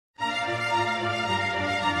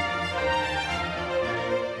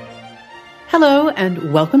Hello,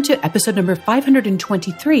 and welcome to episode number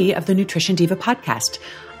 523 of the Nutrition Diva podcast.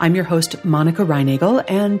 I'm your host, Monica Reinagel,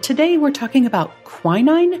 and today we're talking about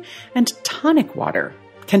quinine and tonic water.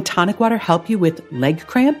 Can tonic water help you with leg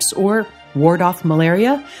cramps or ward off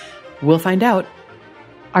malaria? We'll find out.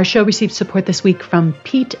 Our show received support this week from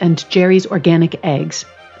Pete and Jerry's Organic Eggs.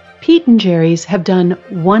 Pete and Jerry's have done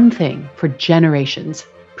one thing for generations: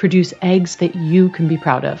 produce eggs that you can be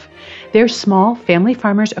proud of. Their small family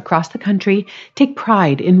farmers across the country take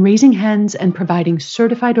pride in raising hens and providing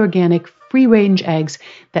certified organic, free-range eggs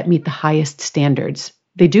that meet the highest standards.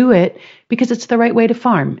 They do it because it's the right way to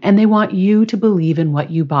farm, and they want you to believe in what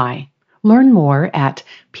you buy. Learn more at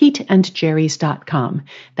peteandjerrys.com.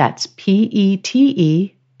 That's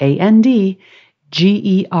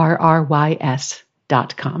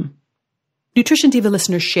peteandgerrys.com. Nutrition Diva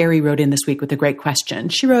listener Sherry wrote in this week with a great question.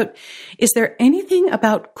 She wrote, "Is there anything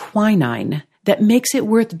about quinine that makes it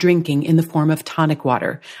worth drinking in the form of tonic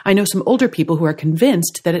water? I know some older people who are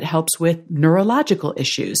convinced that it helps with neurological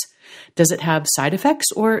issues. Does it have side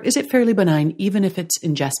effects, or is it fairly benign even if it's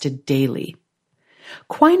ingested daily?"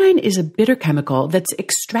 Quinine is a bitter chemical that's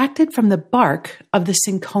extracted from the bark of the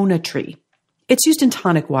cinchona tree. It's used in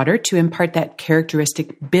tonic water to impart that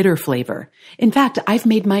characteristic bitter flavor. In fact, I've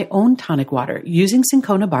made my own tonic water using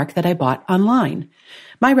cinchona bark that I bought online.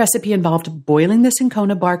 My recipe involved boiling the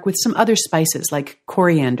cinchona bark with some other spices like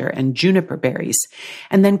coriander and juniper berries,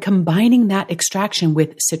 and then combining that extraction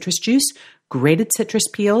with citrus juice, grated citrus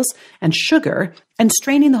peels, and sugar, and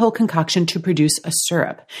straining the whole concoction to produce a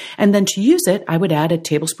syrup. And then to use it, I would add a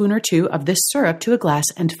tablespoon or two of this syrup to a glass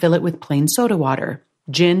and fill it with plain soda water.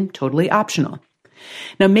 Gin, totally optional.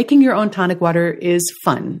 Now, making your own tonic water is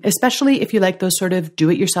fun, especially if you like those sort of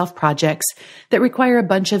do-it-yourself projects that require a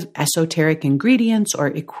bunch of esoteric ingredients or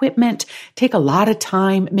equipment, take a lot of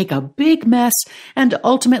time, make a big mess, and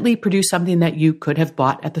ultimately produce something that you could have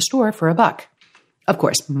bought at the store for $1. Of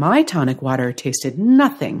course, my tonic water tasted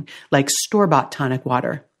nothing like store-bought tonic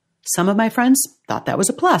water. Some of my friends thought that was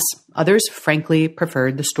a plus. Others, frankly,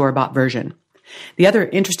 preferred the store-bought version. The other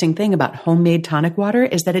interesting thing about homemade tonic water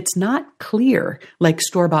is that it's not clear like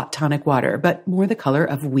store-bought tonic water, but more the color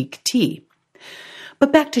of weak tea.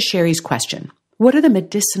 But back to Sherry's question. What are the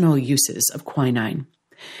medicinal uses of quinine?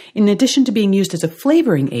 In addition to being used as a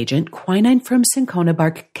flavoring agent, quinine from cinchona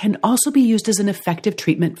bark can also be used as an effective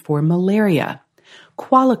treatment for malaria.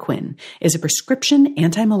 Quinine is a prescription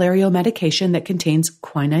anti-malarial medication that contains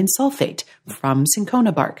quinine sulfate from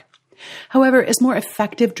cinchona bark. However, as more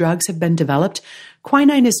effective drugs have been developed,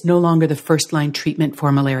 quinine is no longer the first-line treatment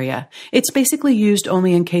for malaria. It's basically used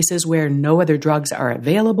only in cases where no other drugs are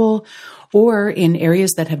available or in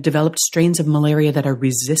areas that have developed strains of malaria that are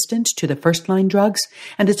resistant to the first-line drugs,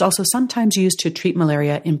 and it's also sometimes used to treat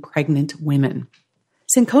malaria in pregnant women.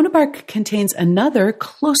 Cinchona bark contains another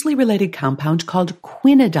closely related compound called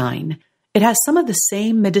quinidine. It has some of the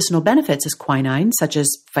same medicinal benefits as quinine, such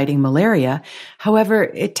as fighting malaria. However,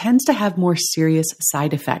 it tends to have more serious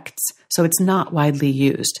side effects, so it's not widely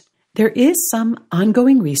used. There is some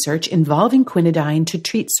ongoing research involving quinidine to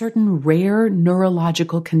treat certain rare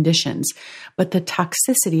neurological conditions, but the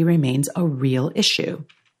toxicity remains a real issue.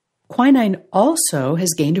 Quinine also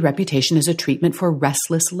has gained a reputation as a treatment for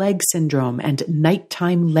restless leg syndrome and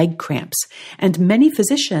nighttime leg cramps, and many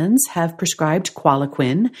physicians have prescribed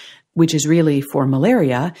Quinine, which is really for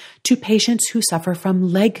malaria, to patients who suffer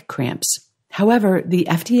from leg cramps. However, the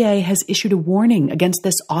FDA has issued a warning against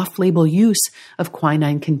this off-label use of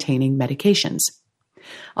quinine-containing medications.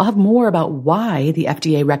 I'll have more about why the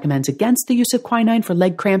FDA recommends against the use of quinine for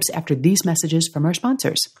leg cramps after these messages from our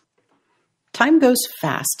sponsors. Time goes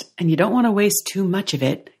fast, and you don't want to waste too much of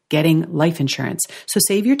it getting life insurance. So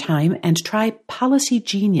save your time and try Policy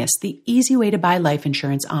Genius, the easy way to buy life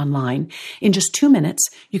insurance online. In just 2 minutes,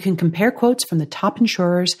 you can compare quotes from the top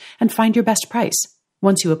insurers and find your best price.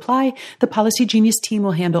 Once you apply, the Policy Genius team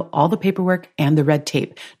will handle all the paperwork and the red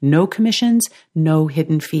tape. No commissions, no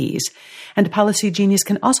hidden fees. And Policy Genius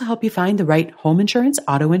can also help you find the right home insurance,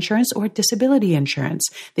 auto insurance, or disability insurance.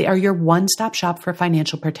 They are your one-stop shop for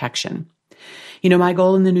financial protection. You know, my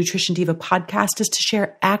goal in the Nutrition Diva podcast is to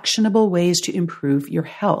share actionable ways to improve your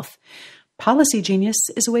health. Policy Genius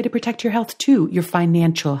is a way to protect your health too, your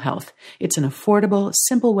financial health. It's an affordable,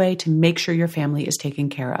 simple way to make sure your family is taken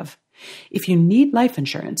care of. If you need life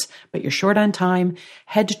insurance, but you're short on time,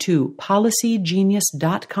 head to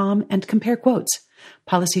policygenius.com and compare quotes.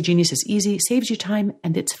 Policy Genius is easy, saves you time,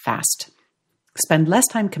 and it's fast. Spend less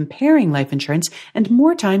time comparing life insurance and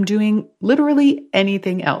more time doing literally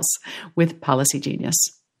anything else with Policy Genius.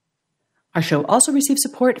 Our show also receives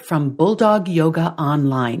support from Bulldog Yoga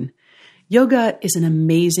Online. Yoga is an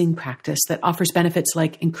amazing practice that offers benefits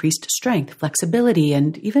like increased strength, flexibility,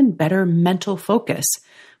 and even better mental focus.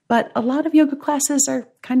 But a lot of yoga classes are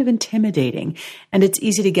kind of intimidating, and it's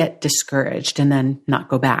easy to get discouraged and then not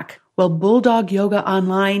go back. Well, Bulldog Yoga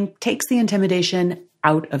Online takes the intimidation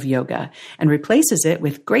out of yoga and replaces it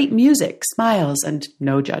with great music, smiles, and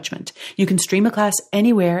no judgment. You can stream a class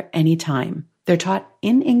anywhere, anytime. They're taught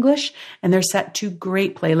in English, and they're set to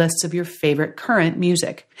great playlists of your favorite current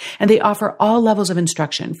music. And they offer all levels of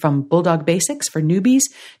instruction, from Bulldog Basics for newbies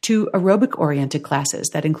to aerobic-oriented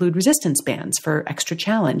classes that include resistance bands for extra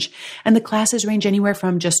challenge. And the classes range anywhere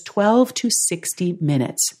from just 12 to 60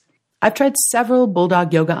 minutes. I've tried several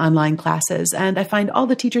Bulldog Yoga Online classes, and I find all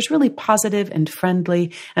the teachers really positive and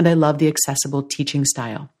friendly, and I love the accessible teaching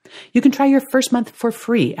style. You can try your first month for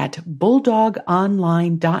free at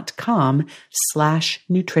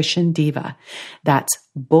bulldogonline.com/nutritiondiva. That's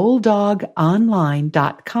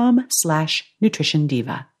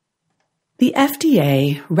bulldogonline.com/nutritiondiva. The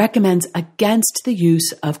FDA recommends against the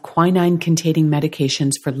use of quinine-containing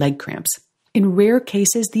medications for leg cramps. In rare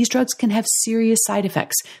cases, these drugs can have serious side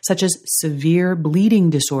effects, such as severe bleeding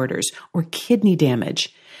disorders or kidney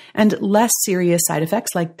damage, and less serious side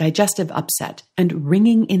effects like digestive upset and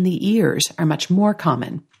ringing in the ears are much more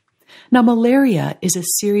common. Now, malaria is a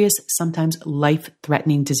serious, sometimes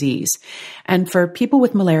life-threatening disease. And for people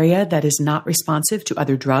with malaria that is not responsive to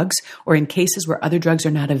other drugs, or in cases where other drugs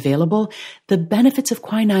are not available, the benefits of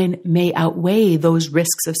quinine may outweigh those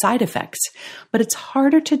risks of side effects. But it's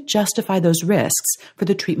harder to justify those risks for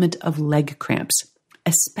the treatment of leg cramps,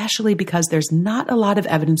 especially because there's not a lot of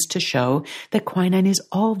evidence to show that quinine is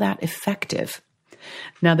all that effective.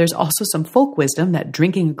 Now, there's also some folk wisdom that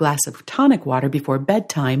drinking a glass of tonic water before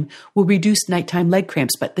bedtime will reduce nighttime leg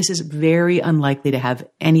cramps, but this is very unlikely to have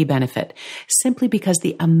any benefit, simply because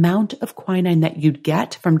the amount of quinine that you'd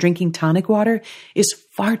get from drinking tonic water is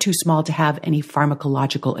far too small to have any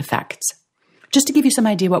pharmacological effects. Just to give you some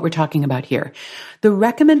idea what we're talking about here, the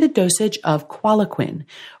recommended dosage of Qualiquin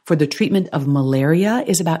for the treatment of malaria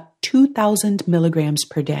is about 2,000 milligrams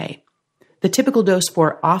per day. The typical dose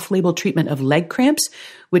for off-label treatment of leg cramps,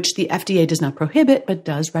 which the FDA does not prohibit but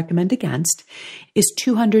does recommend against, is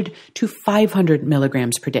 200 to 500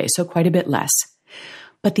 milligrams per day, so quite a bit less.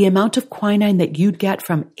 But the amount of quinine that you'd get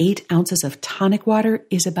from 8 ounces of tonic water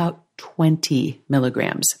is about 20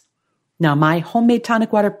 milligrams. Now, my homemade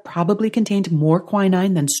tonic water probably contained more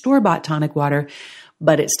quinine than store-bought tonic water,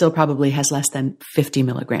 but it still probably has less than 50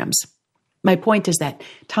 milligrams. My point is that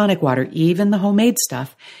tonic water, even the homemade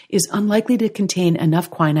stuff, is unlikely to contain enough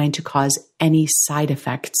quinine to cause any side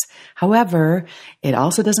effects. However, it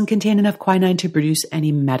also doesn't contain enough quinine to produce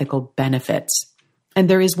any medical benefits. And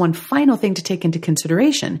there is one final thing to take into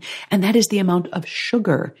consideration, and that is the amount of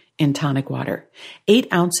sugar in tonic water. 8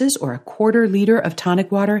 ounces or a quarter liter of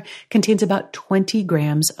tonic water contains about 20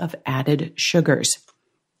 grams of added sugars.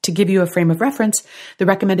 To give you a frame of reference, the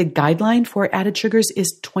recommended guideline for added sugars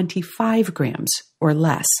is 25 grams or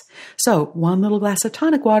less. So one little glass of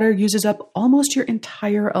tonic water uses up almost your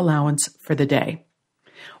entire allowance for the day.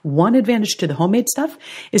 One advantage to the homemade stuff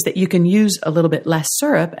is that you can use a little bit less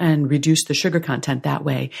syrup and reduce the sugar content that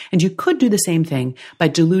way. And you could do the same thing by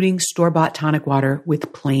diluting store-bought tonic water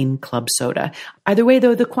with plain club soda. Either way,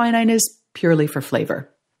 though, the quinine is purely for flavor.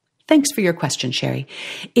 Thanks for your question, Sherry.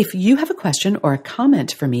 If you have a question or a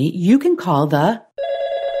comment for me, you can call the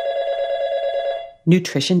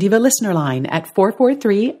Nutrition Diva listener line at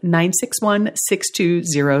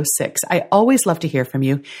 443-961-6206. I always love to hear from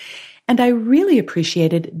you. And I really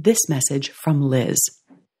appreciated this message from Liz.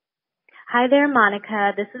 Hi there,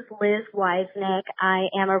 Monica. This is Liz Weisnick. I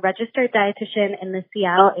am a registered dietitian in the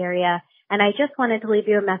Seattle area, and I just wanted to leave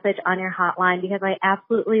you a message on your hotline because I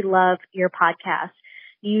absolutely love your podcast.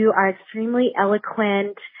 You are extremely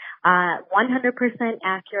eloquent, 100%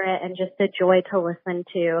 accurate, and just a joy to listen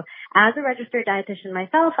to. As a registered dietitian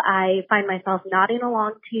myself, I find myself nodding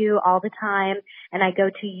along to you all the time, and I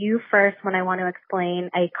go to you first when I want to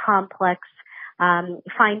explain a complex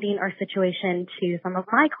finding or situation to some of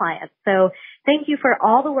my clients. So thank you for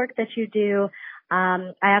all the work that you do.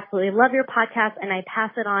 I absolutely love your podcast, and I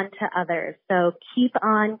pass it on to others. So keep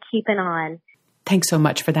on keeping on. Thanks so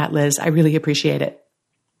much for that, Liz. I really appreciate it.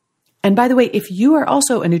 And by the way, if you are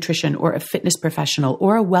also a nutrition or a fitness professional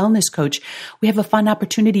or a wellness coach, we have a fun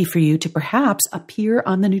opportunity for you to perhaps appear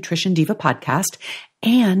on the Nutrition Diva podcast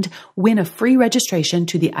and win a free registration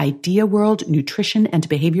to the Idea World Nutrition and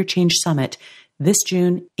Behavior Change Summit this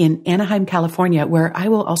June in Anaheim, California, where I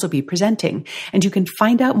will also be presenting. And you can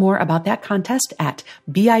find out more about that contest at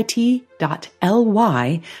bit.ly/Idea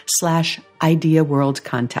World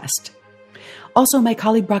Contest. Also, my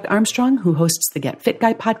colleague Brock Armstrong, who hosts the Get Fit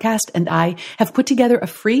Guy podcast, and I have put together a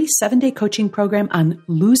free 7-day coaching program on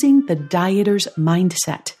losing the dieter's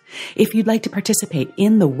mindset. If you'd like to participate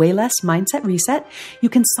in the Way Less Mindset Reset, you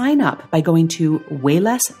can sign up by going to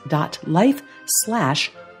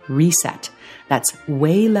wayless.life/reset. That's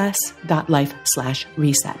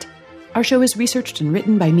wayless.life/reset. Our show is researched and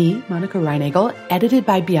written by me, Monica Reinagel, edited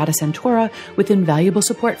by Beata Santora, with invaluable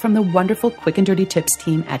support from the wonderful Quick and Dirty Tips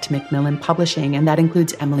team at Macmillan Publishing, and that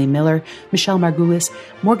includes Emily Miller, Michelle Margulis,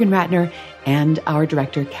 Morgan Ratner, and our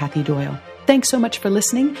director, Kathy Doyle. Thanks so much for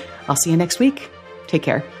listening. I'll see you next week. Take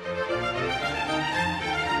care.